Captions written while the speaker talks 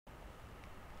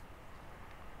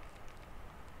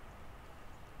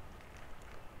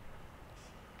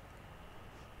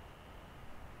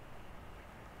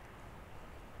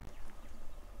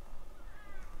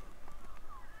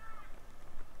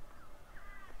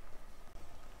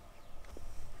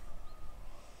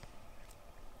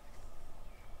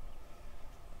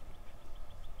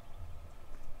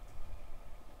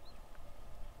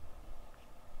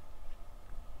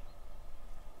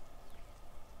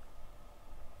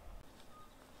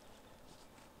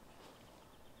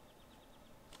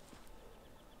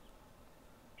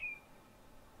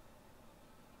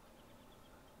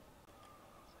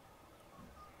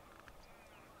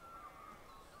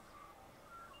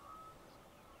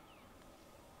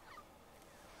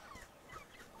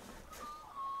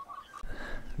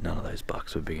none of those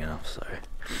bucks were big enough, so I'm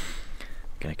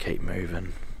gonna keep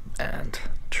moving and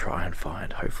try and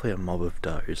find hopefully a mob of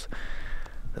does.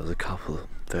 There was a couple of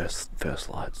first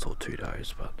lights saw 2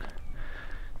 does, but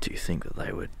do you think that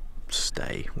they would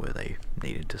stay where they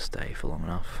needed to stay for long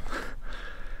enough?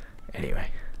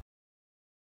 Anyway.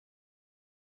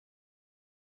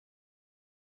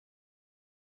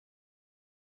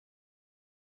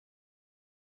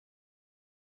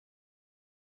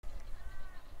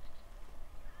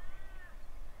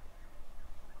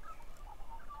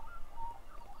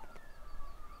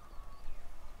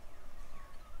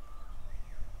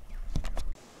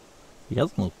 He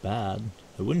doesn't look bad.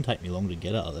 It wouldn't take me long to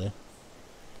get out of there.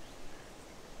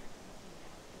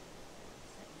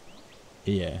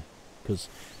 Yeah, because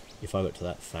if I got to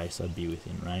that face, I'd be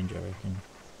within range, I reckon.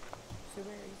 So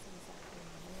where is he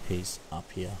exactly? He's up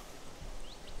here.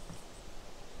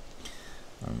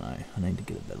 I don't know, I need to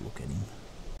get a better look at him.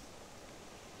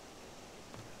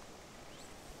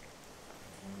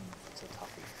 It's a toughie.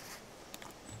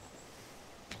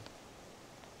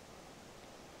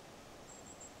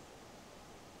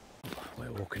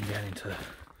 We're walking down into,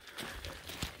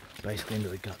 basically into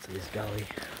the guts of this gully.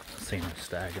 Seen a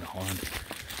stag and a hind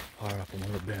higher up on one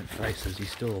of the burnt faces. He's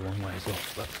still a long ways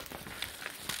off, but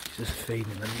he's just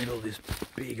feeding in the middle of this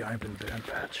big open burnt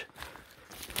patch.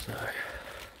 So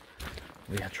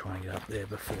we are trying to get up there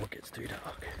before it gets too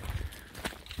dark.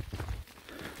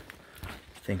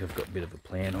 I think I've got a bit of a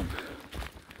plan on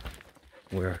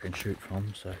where I can shoot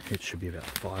from, so it should be about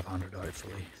 500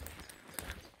 hopefully.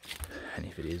 And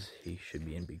if it is, he should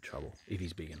be in big trouble, if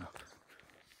he's big enough.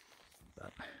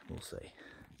 But we'll see.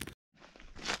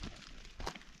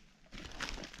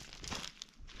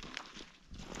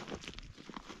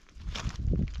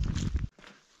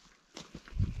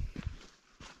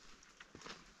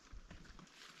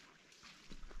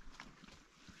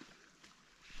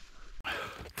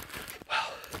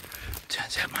 Well,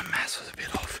 turns out my maths was a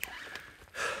bit off.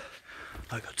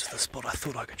 I got to the spot I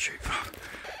thought I could shoot from.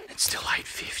 It's still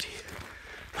 850.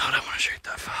 I don't want to shoot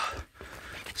that far.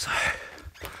 So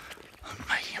I'm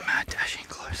making a mad dash in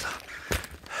closer.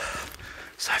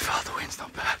 So far the wind's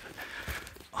not bad,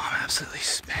 but I'm absolutely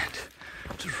spent.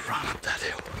 Just run up that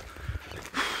hill.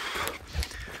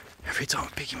 Every time I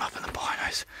pick him up in the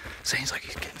binos, seems like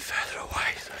he's getting further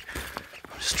away. So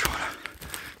I'm just trying to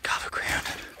cover ground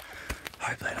and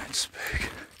hope they don't spook.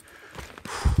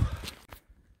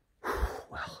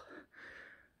 Well,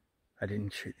 I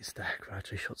didn't shoot this stag, but I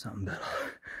actually shot something better.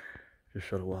 Just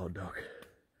shot a wild dog.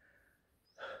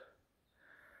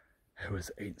 It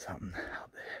was eating something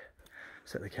up there.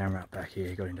 Set the camera up back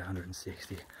here, got into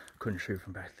 160. Couldn't shoot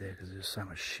from back there because there's so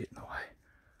much shit in the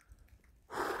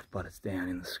way. But it's down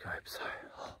in the scope, so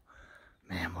oh,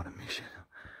 man, what a mission.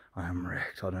 I am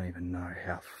wrecked. I don't even know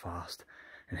how fast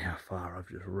and how far I've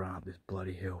just run up this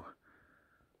bloody hill.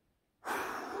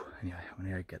 Anyway, I'm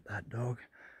gonna go get that dog,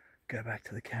 go back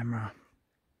to the camera,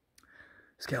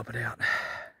 scalp it out,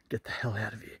 get the hell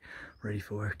out of here, ready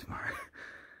for work tomorrow.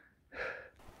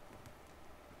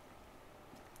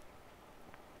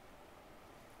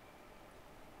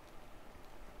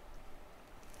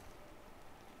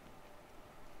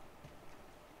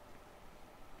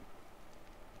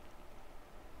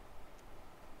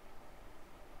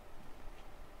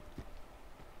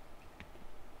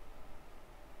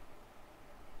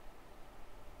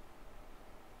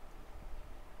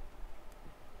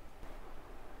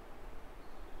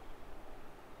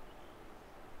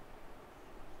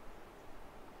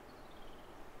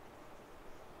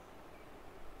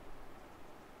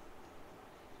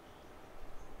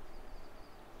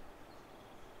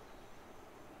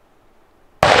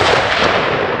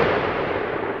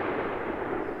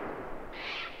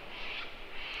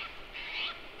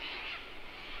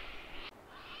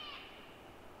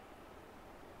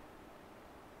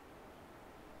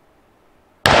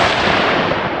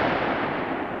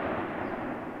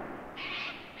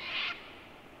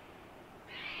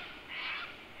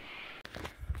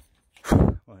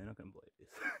 Well, you're not going to believe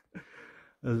this.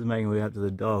 This is making me way up to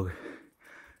the dog.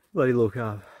 Bloody look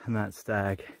up, and that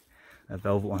stag, that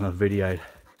velvet one I videoed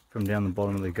from down the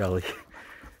bottom of the gully,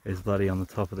 is bloody on the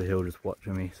top of the hill just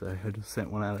watching me. So I just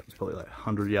sent one out, it was probably like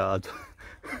 100 yards.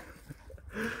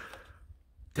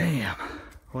 Damn,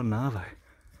 what an arvo.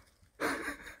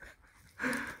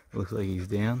 Looks like he's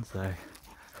down, so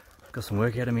got some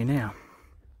work out of me now.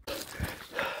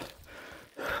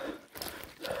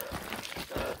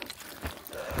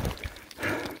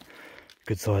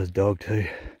 Good sized dog too,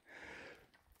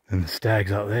 and the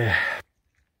stag's up there.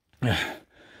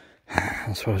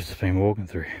 That's what I've just been walking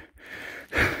through.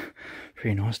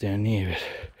 Pretty nice down here,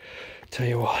 but Tell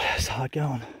you what, it's hard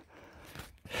going.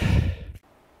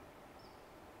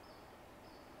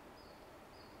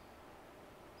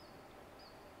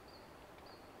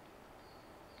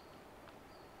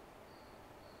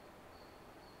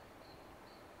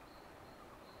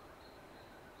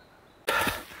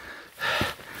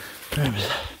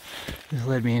 This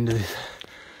led me into this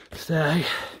stag,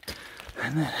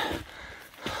 and then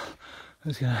I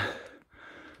was gonna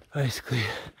basically,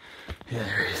 yeah,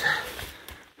 there he is,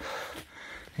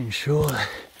 ensure that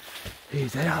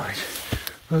he's out,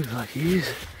 which looks like he is,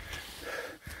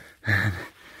 and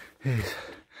he's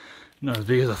not as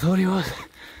big as I thought he was,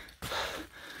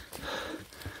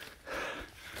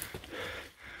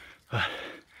 but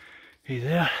he's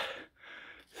out.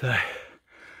 So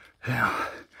now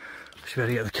we should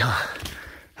better get the car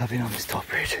up in on this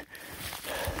top ridge.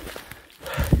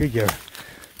 Good girl.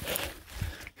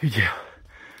 Good girl.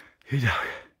 Good dog.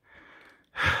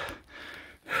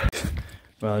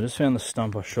 Well, I just found the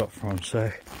stump I shot from,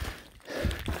 so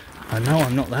I know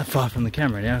I'm not that far from the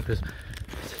camera now, because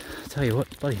I tell you what,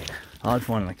 it's bloody hard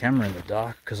finding the camera in the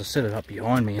dark because I set it up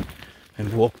behind me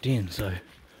and walked in, so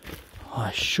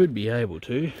I should be able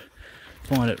to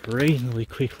find it reasonably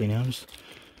quickly now. I'm just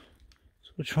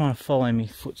sort of trying to follow me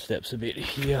footsteps a bit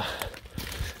here.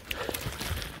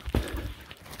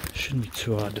 Shouldn't be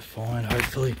too hard to find,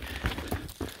 hopefully.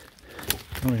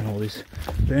 Not in all this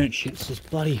burnt shit, it's just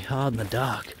bloody hard in the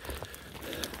dark.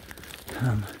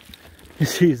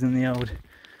 Just using the old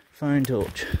phone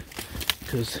torch,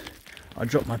 because I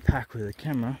dropped my pack with the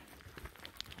camera,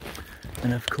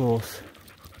 and of course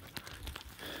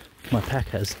my pack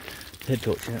has head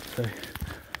torch in it, so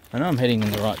I know I'm heading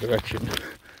in the right direction.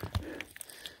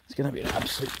 It's going to be an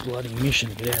absolute bloody mission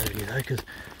to get out of here though, because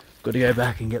I've got to go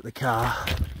back and get the car,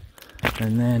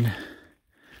 and then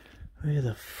where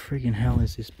the friggin' hell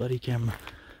is this bloody camera?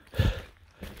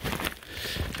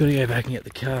 Got to go back and get the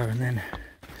car, and then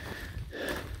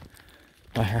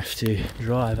I have to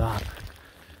drive up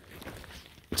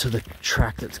to the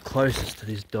track that's closest to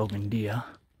this dog and deer.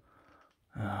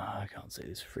 I can't see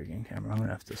this friggin' camera. I'm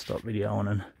gonna have to stop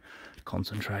videoing and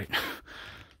concentrate.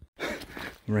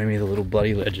 Remy, the little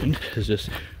bloody legend, has just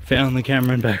found the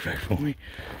camera and backpack for me.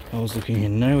 I was looking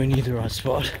in nowhere near the right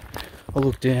spot. I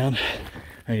looked down,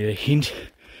 I need a hint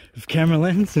of camera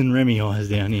lens, and Remy eyes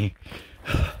down here.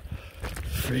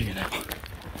 Friggin' hell.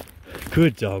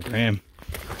 Good dog, Ram.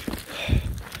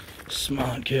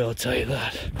 Smart girl, I'll tell you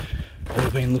that.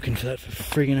 I've been looking for that for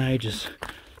friggin' ages.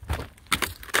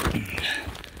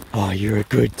 Oh, you're a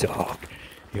good dog.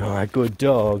 You're a good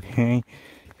dog, hey?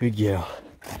 Good girl.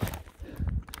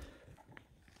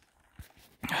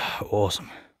 Awesome.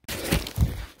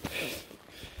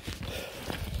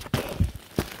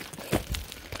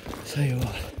 Tell you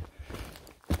what,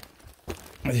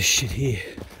 this shit here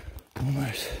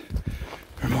almost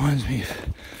reminds me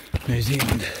of New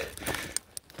Zealand.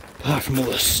 Apart from all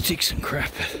the sticks and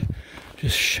crap,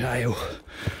 just shale,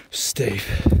 steep,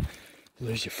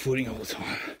 lose your footing all the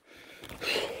time.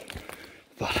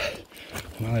 But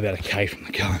I'm only about a K from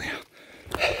the car now,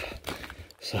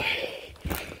 so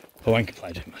I won't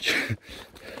complain too much.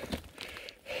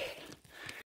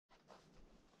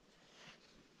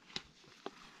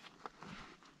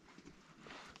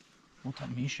 What a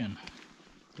mission.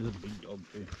 This is a big dog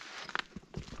too.